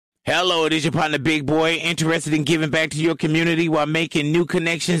Hello, it is your partner, Big Boy, interested in giving back to your community while making new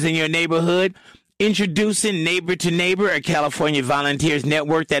connections in your neighborhood. Introducing Neighbor to Neighbor, a California volunteers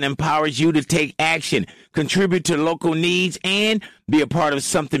network that empowers you to take action, contribute to local needs, and be a part of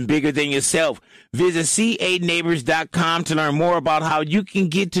something bigger than yourself. Visit ca-neighbors.com to learn more about how you can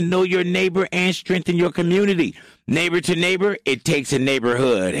get to know your neighbor and strengthen your community. Neighbor to Neighbor, it takes a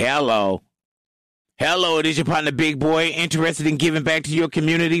neighborhood. Hello, it is your partner, Big Boy, interested in giving back to your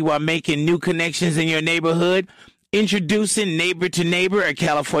community while making new connections in your neighborhood. Introducing Neighbor to Neighbor, a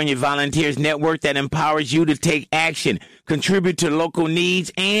California volunteers network that empowers you to take action, contribute to local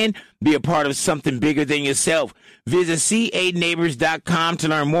needs, and be a part of something bigger than yourself. Visit ca-neighbors.com to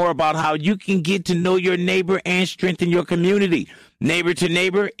learn more about how you can get to know your neighbor and strengthen your community. Neighbor to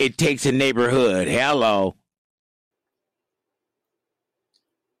Neighbor, it takes a neighborhood. Hello.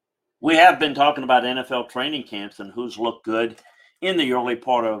 We have been talking about NFL training camps and who's looked good in the early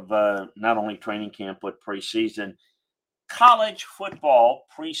part of not only training camp, but preseason. College football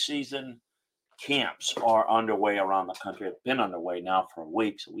preseason camps are underway around the country. Have been underway now for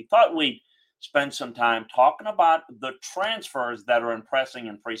weeks. We thought we'd spend some time talking about the transfers that are impressing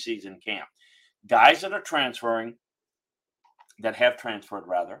in preseason camp. Guys that are transferring, that have transferred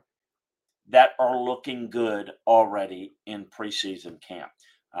rather, that are looking good already in preseason camp.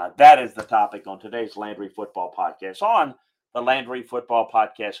 That is the topic on today's Landry Football Podcast. On the Landry Football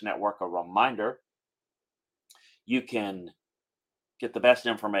Podcast Network, a reminder, you can get the best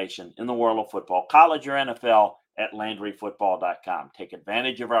information in the world of football, college or NFL, at LandryFootball.com. Take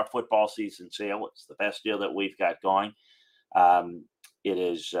advantage of our football season sale. It's the best deal that we've got going. It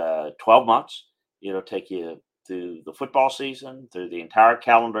is 12 months. It'll take you through the football season, through the entire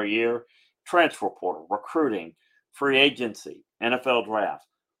calendar year, transfer portal, recruiting, free agency, NFL draft,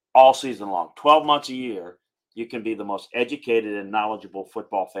 all season long. 12 months a year, you can be the most educated and knowledgeable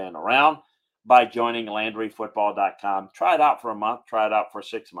football fan around by joining LandryFootball.com. Try it out for a month, try it out for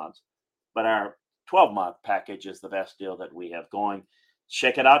 6 months. But our 12-month package is the best deal that we have going.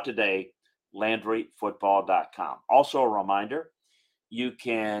 Check it out today, LandryFootball.com. Also a reminder, you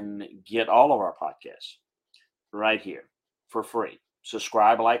can get all of our podcasts right here for free.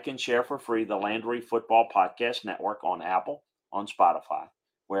 Subscribe, like, and share for free the Landry Football Podcast Network on Apple, on Spotify,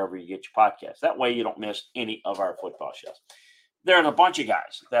 wherever you get your podcasts. That way you don't miss any of our football shows. There's a bunch of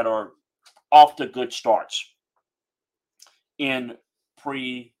guys that are off to good starts in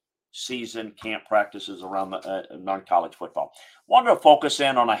pre-season camp practices around the non-college football. Wanted to focus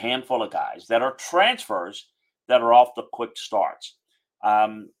in on a handful of guys that are transfers that are off the quick starts.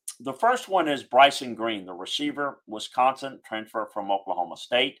 The first one is Bryson Green, the receiver, Wisconsin, transfer from Oklahoma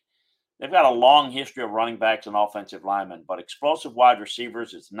State. They've got a long history of running backs and offensive linemen, but explosive wide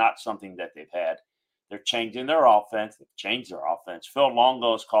receivers is not something that they've had. They're changing their offense. They've changed their offense. Phil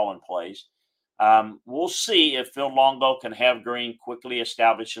Longo is calling plays. We'll see if Phil Longo can have Green quickly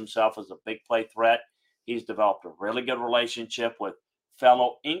establish himself as a big play threat. He's developed a really good relationship with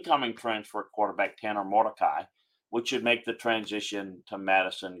fellow incoming transfer quarterback Tanner Mordecai, which should make the transition to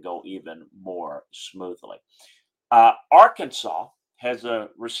Madison go even more smoothly. Arkansas has a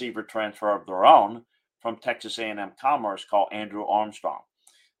receiver transfer of their own from Texas A&M Commerce called Andrew Armstrong.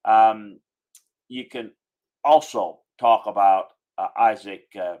 You can also talk about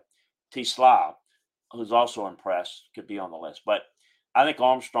Isaac T-Slav, who's also impressed, could be on the list. But I think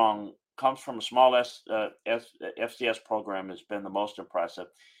Armstrong comes from a small FCS program, has been the most impressive.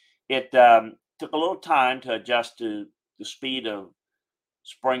 It took a little time to adjust to the speed of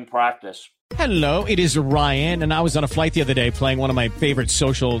spring practice. Hello, it is Ryan, and I was on a flight the other day playing one of my favorite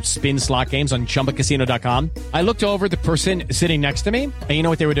social spin slot games on ChumbaCasino.com. I looked over at the person sitting next to me, and you know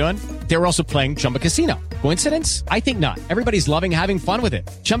what they were doing? They were also playing Chumba Casino. Coincidence? I think not. Everybody's loving having fun with it.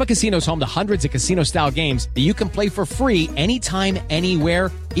 Chumba Casino is home to hundreds of casino-style games that you can play for free anytime,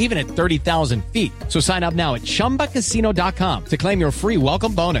 anywhere, even at 30,000 feet. So sign up now at ChumbaCasino.com to claim your free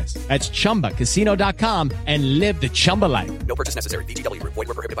welcome bonus. That's ChumbaCasino.com and live the Chumba life. No purchase necessary. VGW. Void where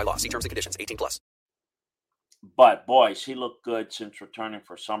prohibited by law. See terms and conditions. 18+. But, boys, he looked good since returning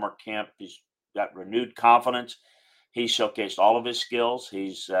for summer camp. He's got renewed confidence. He showcased all of his skills.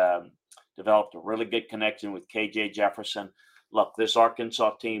 He's developed a really good connection with KJ Jefferson. Look, this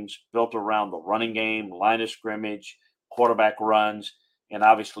Arkansas team's built around the running game, line of scrimmage, quarterback runs, and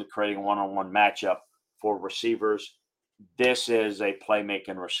obviously creating a one-on-one matchup for receivers. This is a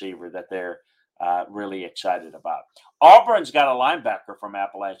playmaking receiver that they're really excited about. Auburn's got a linebacker from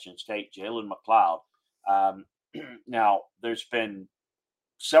Appalachian State, Jalen McLeod. Now, there's been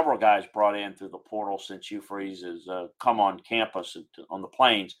several guys brought in through the portal since Hugh Freeze has come on campus on the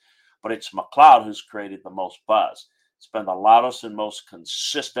Plains, but it's McLeod who's created the most buzz. He's been the loudest and most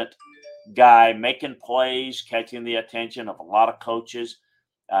consistent guy, making plays, catching the attention of a lot of coaches.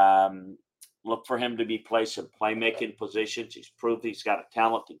 Look for him to be placed in playmaking positions. He's proved he's got a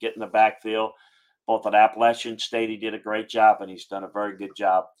talent to get in the backfield. Both at Appalachian State, he did a great job, and he's done a very good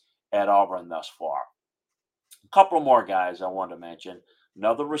job at Auburn thus far. A couple more guys I want to mention.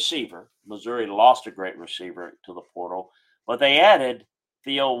 Another receiver. Missouri lost a great receiver to the portal, but they added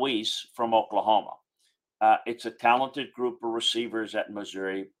Theo Weiss from Oklahoma. It's a talented group of receivers at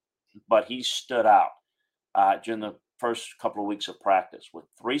Missouri, but he stood out during the first couple of weeks of practice. With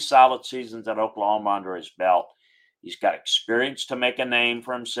 3 solid seasons at Oklahoma under his belt, he's got experience to make a name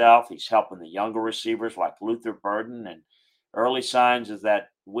for himself. He's helping the younger receivers like Luther Burden, and early signs is that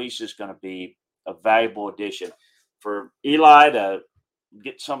Weiss is going to be a valuable addition. For Eli to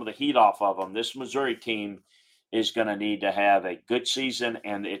get some of the heat off of him, this Missouri team is going to need to have a good season,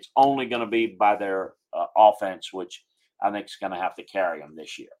 and it's only going to be by their offense, which I think is going to have to carry them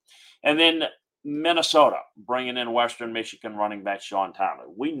this year. And then Minnesota, bringing in Western Michigan running back Sean Tyler.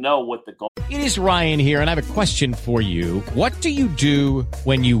 We know what the goal. It is Ryan here, and I have a question for you. What do you do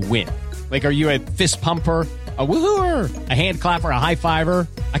when you win? Like, are you a fist pumper, a woohooer, a hand clapper, a high fiver?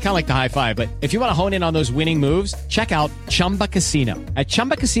 I kind of like the high five, but if you want to hone in on those winning moves, check out Chumba Casino. At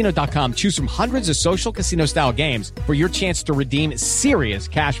ChumbaCasino.com, choose from hundreds of social casino-style games for your chance to redeem serious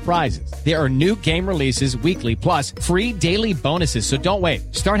cash prizes. There are new game releases weekly, plus free daily bonuses, so don't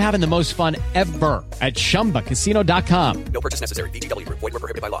wait. Start having the most fun ever at ChumbaCasino.com. No purchase necessary. VGW Group. Void where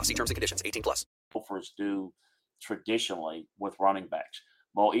prohibited by law. See terms and conditions. 18+. Gophers do traditionally with running backs.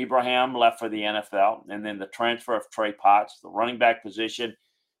 Mo Ibrahim left for the NFL, and then the transfer of Trey Potts, the running back position,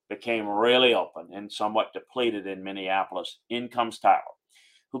 became really open and somewhat depleted in Minneapolis. In comes Tyler,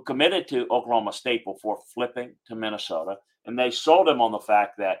 who committed to Oklahoma State before flipping to Minnesota, and they sold him on the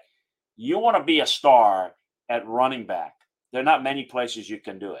fact that you want to be a star at running back. There are not many places you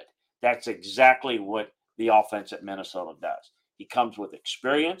can do it. That's exactly what the offense at Minnesota does. He comes with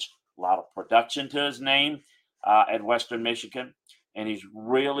experience, a lot of production to his name at Western Michigan, and he's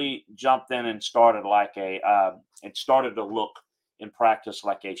really jumped in and started to look in practice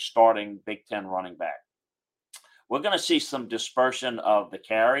like a starting Big Ten running back. We're going to see some dispersion of the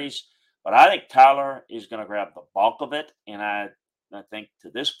carries, but I think Tyler is going to grab the bulk of it, and I think to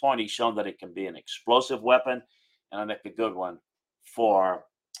this point he's shown that it can be an explosive weapon, and I think a good one for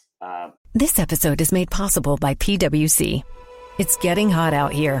This episode is made possible by PwC. It's getting hot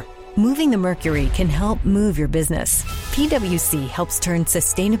out here. Moving the mercury can help move your business. PwC helps turn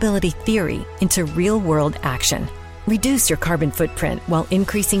sustainability theory into real-world action. Reduce your carbon footprint while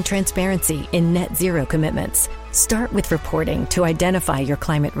increasing transparency in net zero commitments. Start with reporting to identify your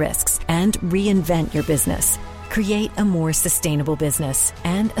climate risks and reinvent your business. Create a more sustainable business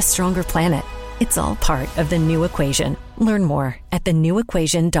and a stronger planet. It's all part of The New Equation. Learn more at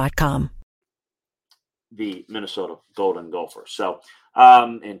thenewequation.com. The Minnesota Golden Gophers. So,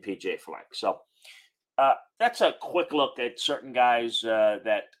 and PJ Fleck. So, that's a quick look at certain guys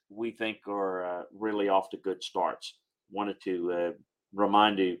that we think are really off to good starts. Wanted to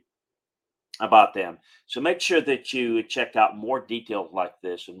remind you about them. So make sure that you check out more details like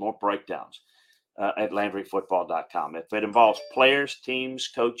this and more breakdowns at LandryFootball.com. If it involves players, teams,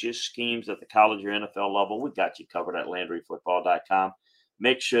 coaches, schemes at the college or NFL level, we've got you covered at LandryFootball.com.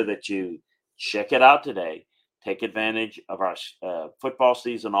 Make sure that you check it out today. Take advantage of our football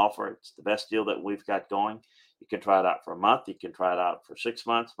season offer. It's the best deal that we've got going. You can try it out for a month. You can try it out for 6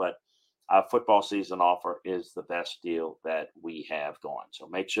 months, but our football season offer is the best deal that we have going. So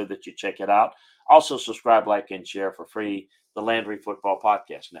make sure that you check it out. Also subscribe, like, and share for free the Landry Football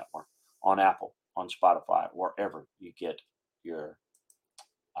Podcast Network on Apple, on Spotify, wherever you get your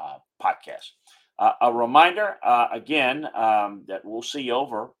podcasts. A reminder, again, that we'll see you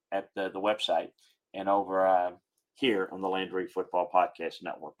over at the website and over here on the Landry Football Podcast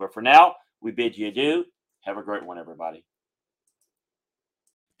Network. But for now, we bid you adieu. Have a great one, everybody.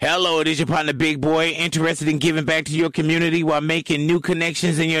 Hello, it is your partner, Big Boy, interested in giving back to your community while making new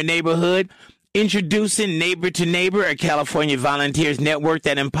connections in your neighborhood. Introducing Neighbor to Neighbor, a California volunteers network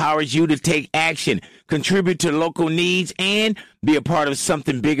that empowers you to take action, contribute to local needs, and be a part of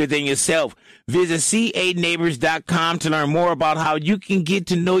something bigger than yourself. Visit CANeighbors.com to learn more about how you can get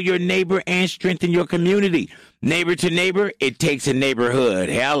to know your neighbor and strengthen your community. Neighbor to Neighbor, it takes a neighborhood.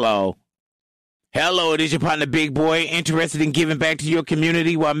 Hello, it is your partner, Big Boy, interested in giving back to your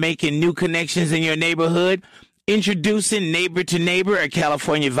community while making new connections in your neighborhood. Introducing Neighbor to Neighbor, a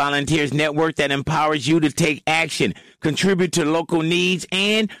California volunteers network that empowers you to take action, contribute to local needs,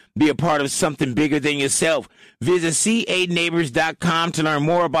 and be a part of something bigger than yourself. Visit CANeighbors.com to learn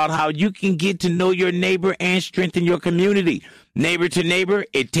more about how you can get to know your neighbor and strengthen your community. Neighbor to Neighbor,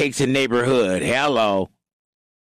 it takes a neighborhood. Hello.